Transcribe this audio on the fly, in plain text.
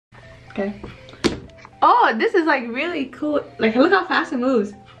Okay. Oh, this is like really cool. Like, look how fast it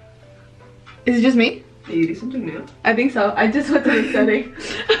moves. Is it just me? Did you do something new? I think so. I just went to the setting.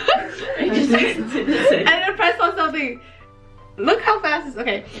 And then pressed on something. Look how fast it's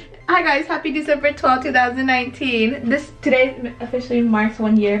okay. Hi guys, happy December 12, 2019. Today officially marks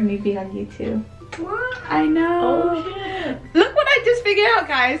 1 year of me being on YouTube. What? I know. Oh shit. Look what I just figured out,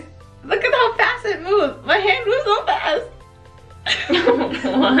 guys. Look at how fast it moves. My hand moves so fast.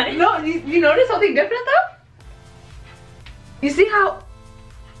 Why? No, you notice something different though? You see how,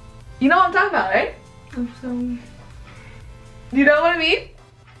 you know what I'm talking about, right? You know what I mean?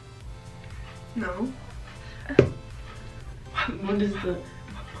 No. What is the...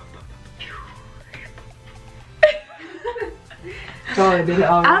 I don't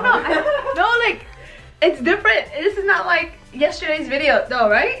know. No, like, it's different. This is not like yesterday's video though,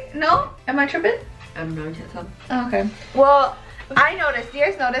 right? No? Am I tripping? I'm not yet. Oh, okay. Well, I noticed,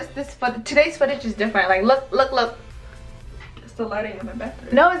 Dears noticed today's footage is different. Like, look. It's the lighting in my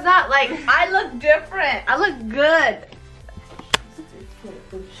bathroom. No, it's not. Like, I look different. I look good.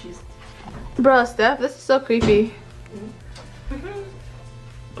 Bro, Steph, this is so creepy.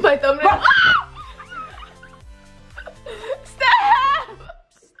 My thumbnail. Steph!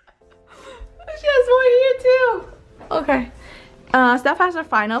 She has more here too. Okay. Steph has her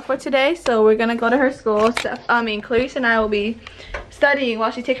final for today, so we're gonna go to her school. Clarice and I will be studying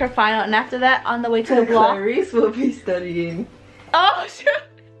while she takes her final, and after that, on the way to the vlog. Clarice will be studying. Oh, shoot.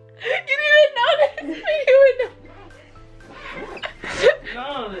 You didn't even notice.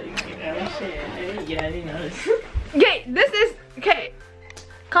 No, yeah, I didn't notice. Okay, this is, okay.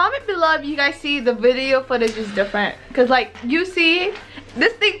 Comment below if you guys see the video footage is different. Because, like, you see,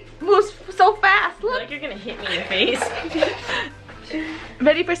 this thing moves so fast. Look. Like you're gonna hit me in the face.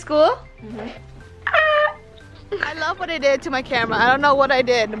 Ready for school? Mm-hmm. Ah, I love what I did to my camera. I don't know what I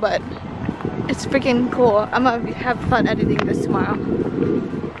did, but it's freaking cool. I'm gonna have fun editing this tomorrow.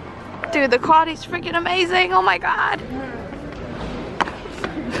 Dude, the quality's freaking amazing. Oh my god.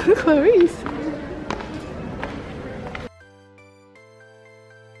 Clarice.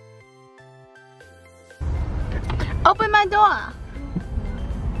 Open my door.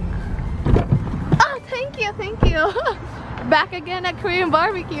 Oh, thank you. Back again at Korean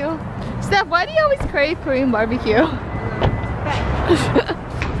barbecue. Steph, why do you always crave Korean barbecue?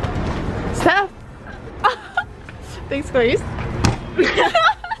 Steph. Thanks, Clarice.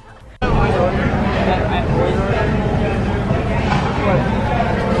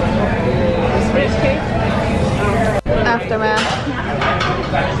 Aftermath.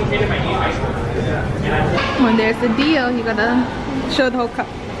 When there's a deal, you gotta show the whole cup.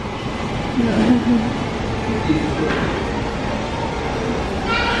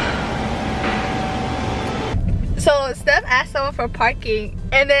 So Steph asked someone for parking,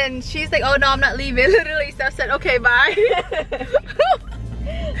 and then she's like, "Oh no, I'm not leaving." Literally, Steph said, "Okay, bye."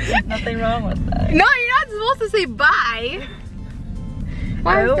 Nothing wrong with that. No, you're not supposed to say bye.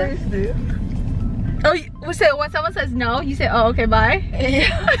 Why? I always do. Oh, so when someone says no, you say, "Oh, okay, bye."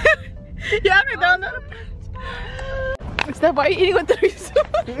 Yeah. You haven't done that. Steph, why are you eating with 3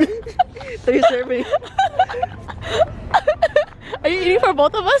 3 serving. Are you eating for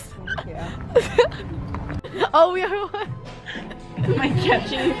both of us? Yeah. Oh, we are one. My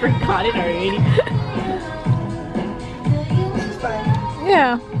caption, you forgot it already.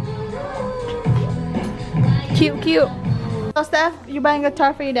 Yeah. Cute. So Steph, you buying a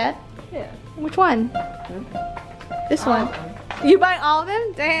guitar for your dad? Yeah. Which one? This one. You buying all of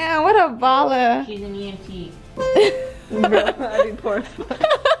them? Damn, what a baller. She's an EMT. Bro, I'd be poor.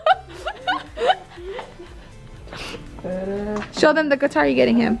 Show them the guitar you're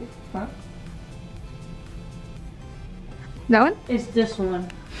getting him. Huh? That one? It's this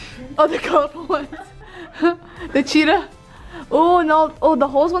one. Oh, the colorful ones. The cheetah. Oh no. Oh, the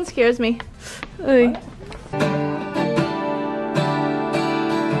hose one scares me. What?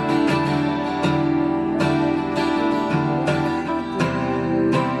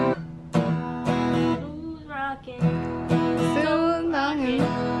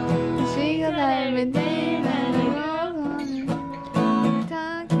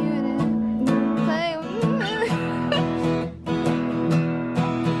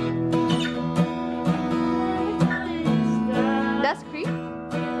 That's creep?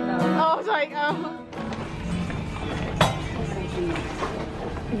 No. Oh, I was like,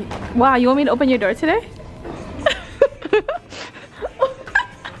 Wow, you want me to open your door today?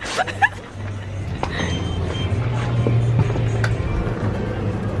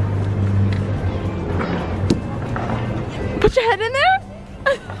 Put your head in there?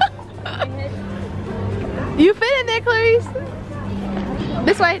 You fit in there, Clarice.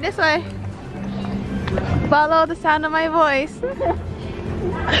 This way, this way. Follow the sound of my voice.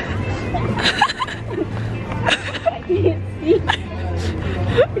 I can't see.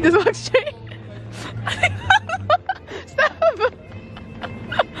 Just walk straight. Stop.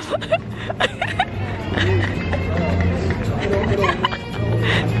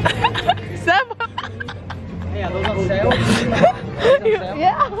 Stop.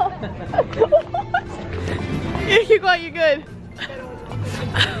 Yeah. You keep going, you're good.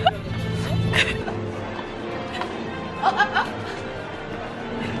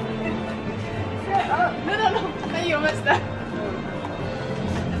 No. You missed that.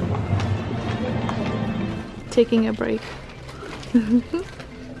 Taking a break.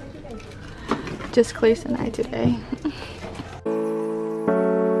 Just Clace and I today.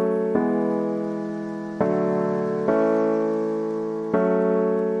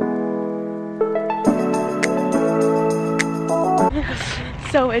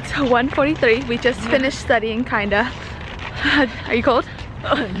 So it's 1:43. We just finished studying, kinda. Are you cold?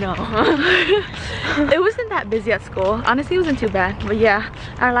 No. It wasn't that busy at school. Honestly, it wasn't too bad. But yeah,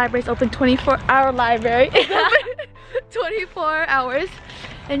 our library's open 24-hour library. 24 hours.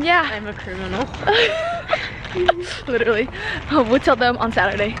 And yeah. I'm a criminal. Literally. We'll tell them on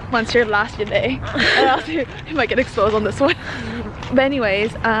Saturday once you're last your day. And else you might get exposed on this one. But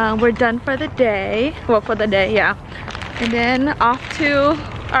anyways, we're done for the day. Well, for the day, yeah. And then off to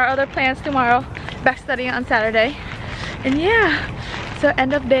our other plans tomorrow. Back studying on Saturday. And yeah. So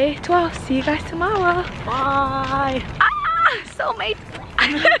end of day 12. See you guys tomorrow. Bye. Soulmate.